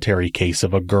solitary case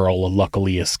of a girl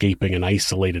luckily escaping an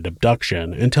isolated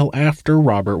abduction until after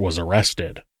Robert was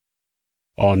arrested.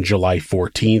 On July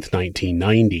 14,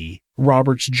 1990,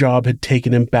 Robert's job had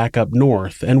taken him back up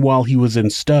north, and while he was in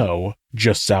Stowe,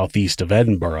 just southeast of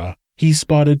Edinburgh, he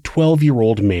spotted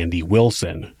 12-year-old Mandy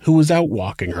Wilson, who was out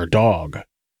walking her dog.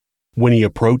 When he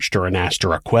approached her and asked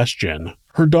her a question,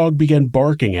 Her dog began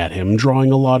barking at him,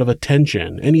 drawing a lot of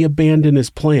attention, and he abandoned his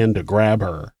plan to grab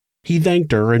her. He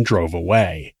thanked her and drove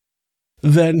away.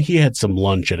 Then he had some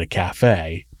lunch at a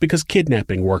cafe, because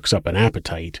kidnapping works up an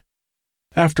appetite.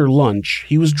 After lunch,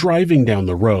 he was driving down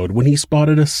the road when he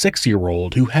spotted a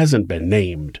 6-year-old who hasn't been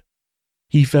named.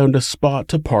 He found a spot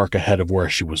to park ahead of where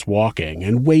she was walking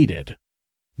and waited.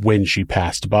 When she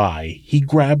passed by, he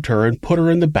grabbed her and put her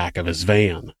in the back of his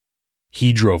van.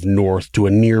 He drove north to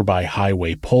a nearby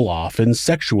highway pull-off and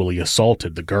sexually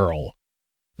assaulted the girl.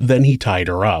 Then he tied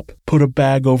her up, put a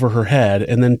bag over her head,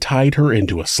 and then tied her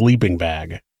into a sleeping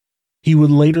bag. He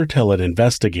would later tell an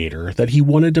investigator that he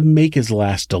wanted to make his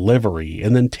last delivery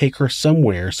and then take her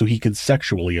somewhere so he could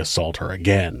sexually assault her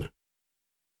again.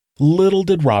 Little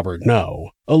did Robert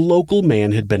know, a local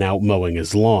man had been out mowing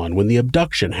his lawn when the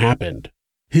abduction happened.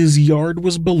 His yard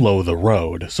was below the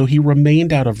road, so he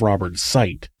remained out of Robert's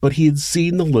sight, but he had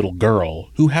seen the little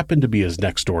girl, who happened to be his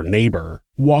next-door neighbor,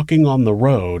 walking on the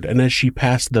road, and as she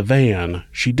passed the van,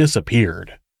 she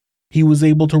disappeared. He was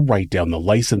able to write down the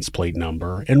license plate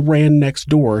number and ran next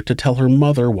door to tell her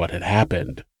mother what had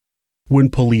happened. When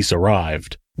police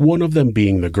arrived, one of them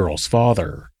being the girl's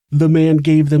father, the man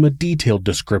gave them a detailed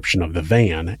description of the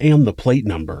van and the plate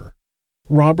number.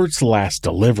 Robert's last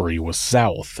delivery was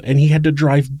south, and he had to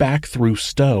drive back through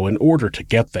Stowe in order to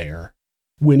get there.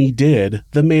 When he did,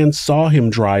 the man saw him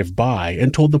drive by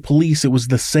and told the police it was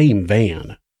the same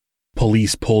van.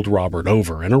 Police pulled Robert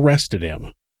over and arrested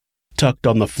him. Tucked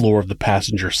on the floor of the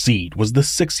passenger seat was the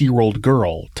 6-year-old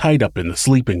girl tied up in the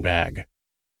sleeping bag.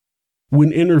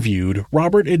 When interviewed,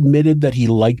 Robert admitted that he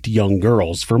liked young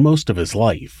girls for most of his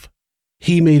life.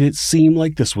 He made it seem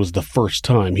like this was the first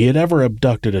time he had ever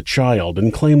abducted a child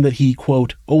and claimed that he,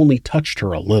 quote, only touched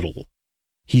her a little.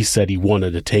 He said he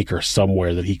wanted to take her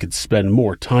somewhere that he could spend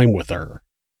more time with her.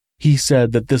 He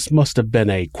said that this must have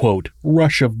been a, quote,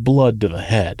 rush of blood to the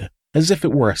head, as if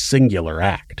it were a singular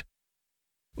act.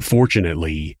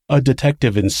 Fortunately, a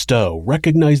detective in Stowe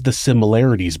recognized the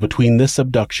similarities between this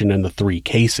abduction and the 3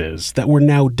 cases that were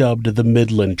now dubbed the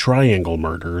Midland Triangle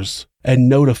murders, and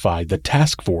notified the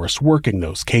task force working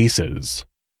those cases.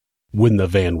 When the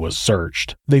van was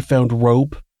searched, they found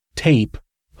rope, tape,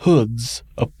 hoods,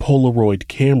 a Polaroid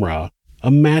camera,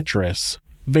 a mattress,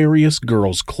 various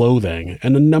girls' clothing,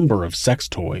 and a number of sex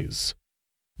toys.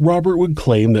 Robert would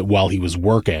claim that while he was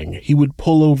working, he would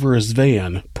pull over his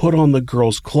van, put on the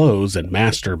girls' clothes, and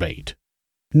masturbate.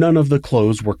 None of the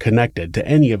clothes were connected to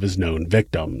any of his known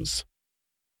victims.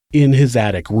 In his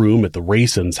attic room at the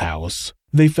Raysons' house,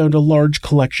 they found a large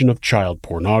collection of child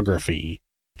pornography,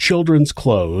 children's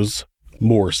clothes,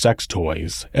 more sex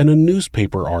toys, and a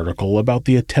newspaper article about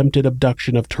the attempted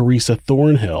abduction of Teresa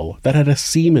Thornhill that had a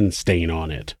semen stain on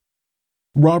it.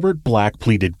 Robert Black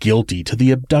pleaded guilty to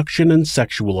the abduction and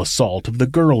sexual assault of the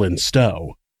girl in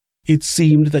Stowe. It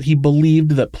seemed that he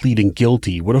believed that pleading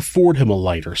guilty would afford him a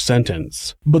lighter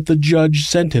sentence, but the judge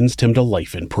sentenced him to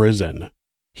life in prison.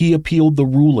 He appealed the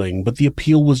ruling, but the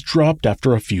appeal was dropped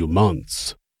after a few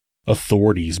months.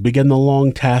 Authorities began the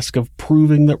long task of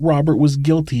proving that Robert was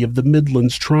guilty of the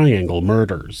Midlands Triangle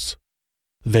murders.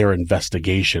 Their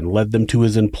investigation led them to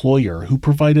his employer, who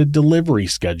provided delivery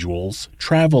schedules,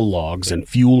 travel logs, and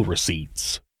fuel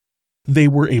receipts. They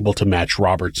were able to match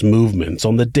Robert's movements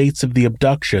on the dates of the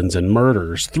abductions and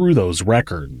murders through those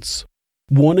records.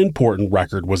 One important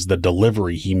record was the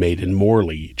delivery he made in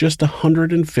Morley, just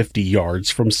 150 yards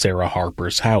from Sarah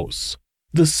Harper's house,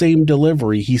 the same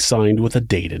delivery he signed with a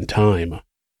date and time.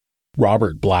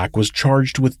 Robert Black was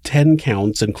charged with 10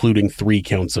 counts, including 3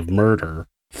 counts of murder,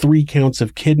 3 counts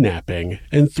of kidnapping,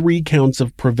 and 3 counts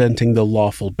of preventing the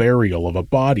lawful burial of a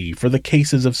body for the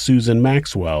cases of Susan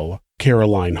Maxwell,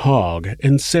 Caroline Hogg,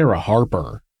 and Sarah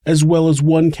Harper, as well as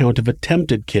 1 count of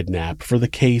attempted kidnap for the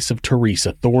case of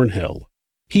Teresa Thornhill.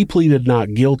 He pleaded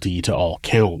not guilty to all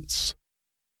counts.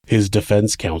 His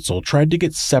defense counsel tried to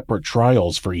get separate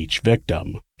trials for each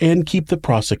victim, and keep the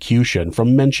prosecution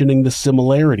from mentioning the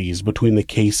similarities between the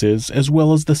cases as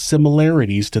well as the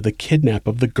similarities to the kidnap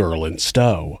of the girl in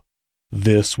Stowe.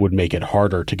 This would make it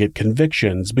harder to get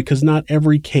convictions because not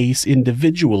every case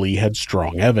individually had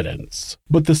strong evidence,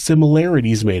 but the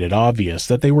similarities made it obvious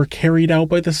that they were carried out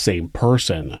by the same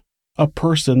person, a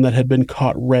person that had been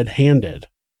caught red-handed.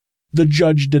 The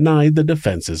judge denied the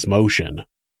defense's motion.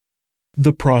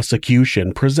 The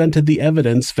prosecution presented the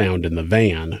evidence found in the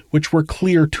van, which were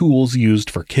clear tools used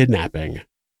for kidnapping.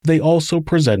 They also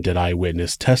presented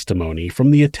eyewitness testimony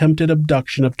from the attempted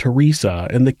abduction of Teresa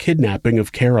and the kidnapping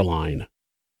of Caroline.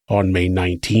 On May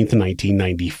 19,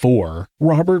 1994,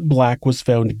 Robert Black was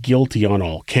found guilty on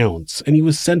all counts, and he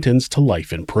was sentenced to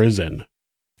life in prison.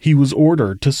 He was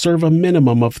ordered to serve a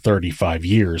minimum of 35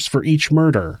 years for each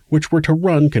murder, which were to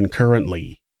run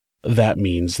concurrently. That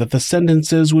means that the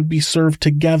sentences would be served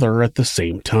together at the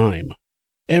same time.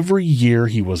 Every year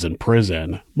he was in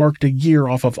prison marked a year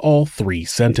off of all 3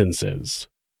 sentences.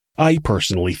 I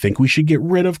personally think we should get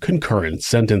rid of concurrent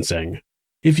sentencing.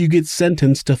 If you get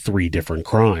sentenced to 3 different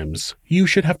crimes, you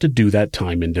should have to do that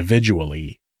time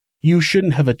individually. You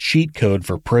shouldn't have a cheat code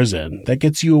for prison that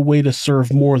gets you a way to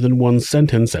serve more than one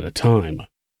sentence at a time.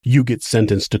 You get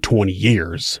sentenced to 20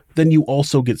 years, then you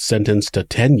also get sentenced to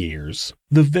 10 years.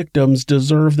 The victims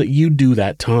deserve that you do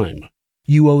that time.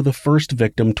 You owe the first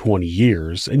victim 20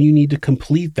 years, and you need to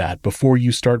complete that before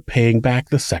you start paying back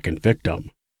the second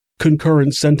victim.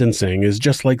 Concurrent sentencing is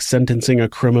just like sentencing a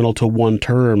criminal to 1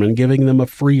 term and giving them a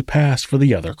free pass for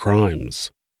the other crimes.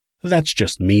 That's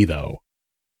just me, though.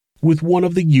 With one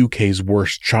of the UK's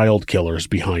worst child killers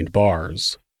behind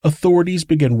bars, authorities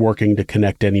began working to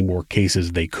connect any more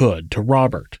cases they could to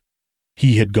Robert.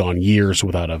 He had gone years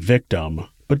without a victim,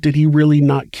 but did he really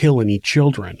not kill any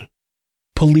children?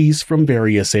 Police from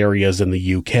various areas in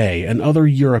the UK and other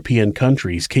European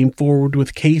countries came forward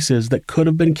with cases that could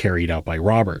have been carried out by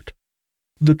Robert.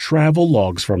 The travel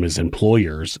logs from his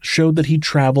employers showed that he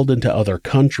traveled into other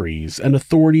countries, and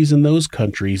authorities in those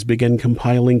countries began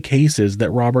compiling cases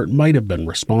that Robert might have been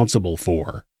responsible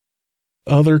for.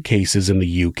 Other cases in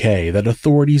the UK that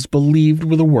authorities believed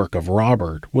were the work of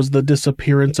Robert was the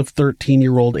disappearance of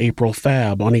 13-year-old April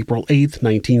Fabb on April 8,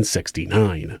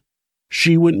 1969.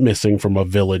 She went missing from a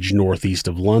village northeast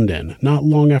of London not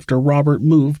long after Robert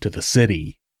moved to the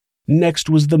city. Next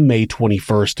was the May 21,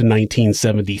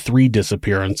 1973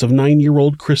 disappearance of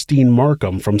 9-year-old Christine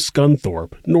Markham from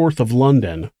Scunthorpe, north of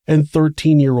London, and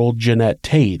 13-year-old Jeanette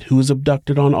Tate, who was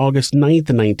abducted on August 9,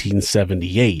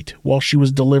 1978, while she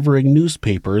was delivering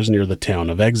newspapers near the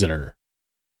town of Exeter.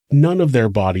 None of their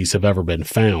bodies have ever been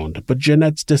found, but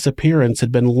Jeanette's disappearance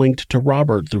had been linked to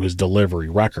Robert through his delivery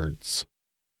records.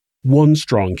 One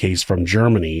strong case from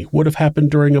Germany would have happened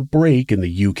during a break in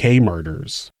the UK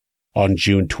murders. On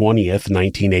June 20,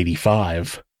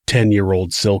 1985,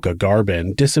 10-year-old Silke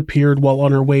Garbin disappeared while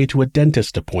on her way to a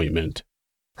dentist appointment.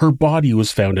 Her body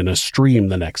was found in a stream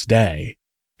the next day.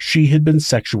 She had been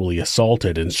sexually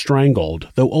assaulted and strangled,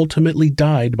 though ultimately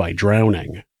died by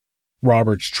drowning.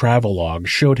 Robert's travelogue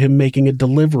showed him making a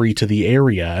delivery to the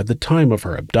area at the time of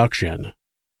her abduction.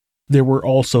 There were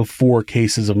also 4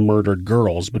 cases of murdered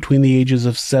girls between the ages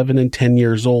of 7 and 10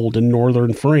 years old in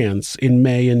northern France in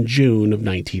May and June of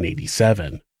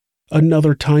 1987,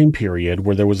 another time period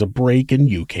where there was a break in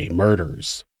UK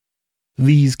murders.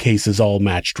 These cases all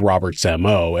matched Robert's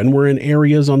MO and were in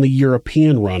areas on the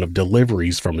European run of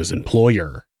deliveries from his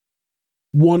employer.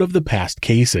 One of the past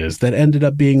cases that ended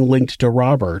up being linked to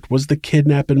Robert was the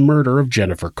kidnap and murder of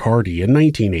Jennifer Carty in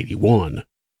 1981.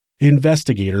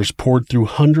 Investigators poured through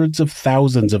hundreds of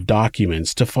thousands of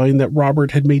documents to find that Robert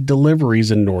had made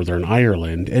deliveries in Northern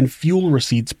Ireland and fuel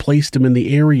receipts placed him in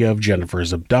the area of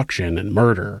Jennifer's abduction and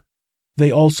murder.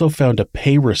 They also found a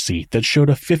pay receipt that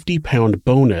showed a £50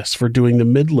 bonus for doing the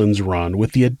Midlands run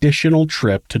with the additional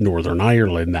trip to Northern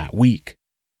Ireland that week.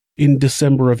 In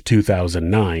December of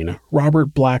 2009,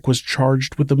 Robert Black was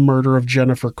charged with the murder of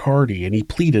Jennifer Carty and he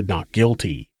pleaded not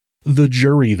guilty. The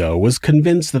jury, though, was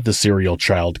convinced that the serial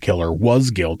child killer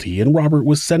was guilty and Robert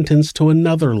was sentenced to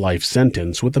another life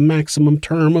sentence with a maximum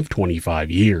term of 25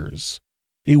 years.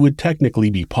 It would technically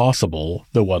be possible,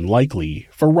 though unlikely,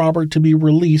 for Robert to be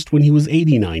released when he was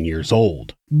 89 years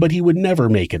old, but he would never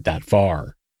make it that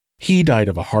far. He died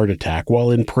of a heart attack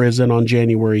while in prison on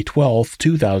January 12,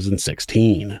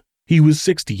 2016. He was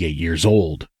 68 years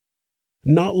old.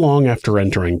 Not long after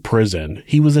entering prison,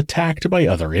 he was attacked by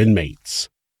other inmates.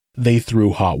 They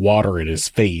threw hot water in his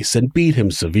face and beat him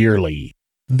severely.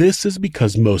 This is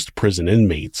because most prison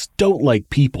inmates don't like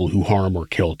people who harm or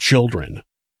kill children.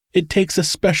 It takes a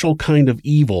special kind of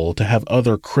evil to have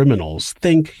other criminals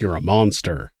think you're a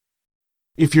monster.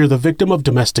 If you're the victim of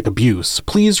domestic abuse,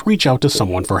 please reach out to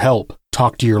someone for help.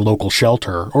 Talk to your local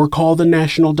shelter or call the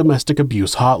National Domestic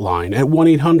Abuse Hotline at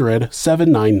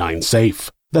 1-800-799-SAFE.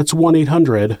 That's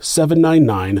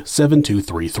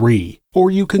 1-800-799-7233. Or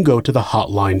you can go to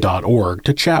thehotline.org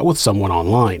to chat with someone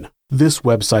online. This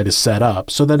website is set up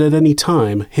so that at any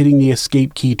time, hitting the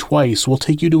escape key twice will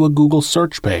take you to a Google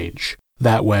search page.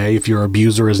 That way, if your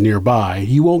abuser is nearby,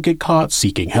 you won't get caught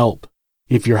seeking help.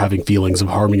 If you're having feelings of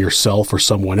harming yourself or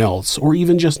someone else, or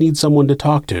even just need someone to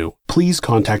talk to, please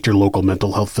contact your local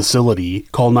mental health facility,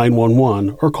 call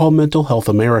 911, or call Mental Health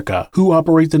America, who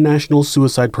operate the National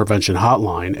Suicide Prevention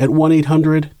Hotline at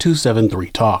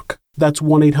 1-800-273-TALK. That's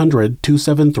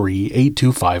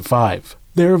 1-800-273-8255.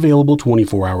 They're available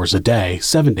 24 hours a day,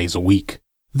 7 days a week.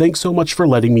 Thanks so much for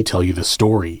letting me tell you this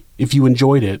story. If you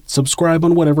enjoyed it, subscribe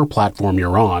on whatever platform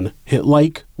you're on, hit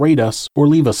like, rate us, or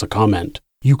leave us a comment.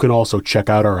 You can also check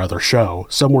out our other show,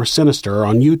 Somewhere Sinister,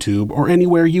 on YouTube or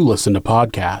anywhere you listen to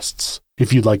podcasts.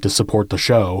 If you'd like to support the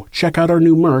show, check out our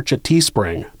new merch at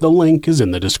Teespring. The link is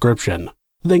in the description.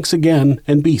 Thanks again,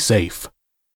 and be safe.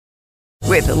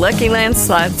 With the Lucky Land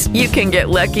Slots, you can get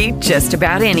lucky just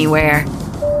about anywhere.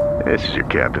 This is your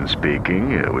captain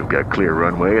speaking. We've got clear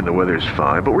runway and the weather's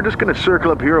fine, but we're just going to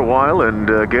circle up here a while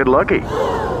and get lucky.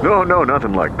 No,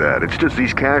 nothing like that. It's just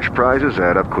these cash prizes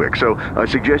add up quick. So I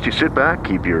suggest you sit back,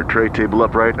 keep your tray table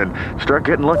upright, and start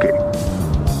getting lucky.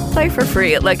 Play for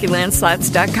free at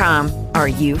LuckyLandSlots.com. Are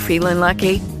you feeling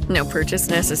lucky? No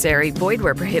purchase necessary. Void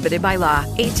where prohibited by law.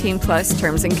 18+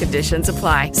 terms and conditions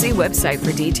apply. See website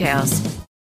for details.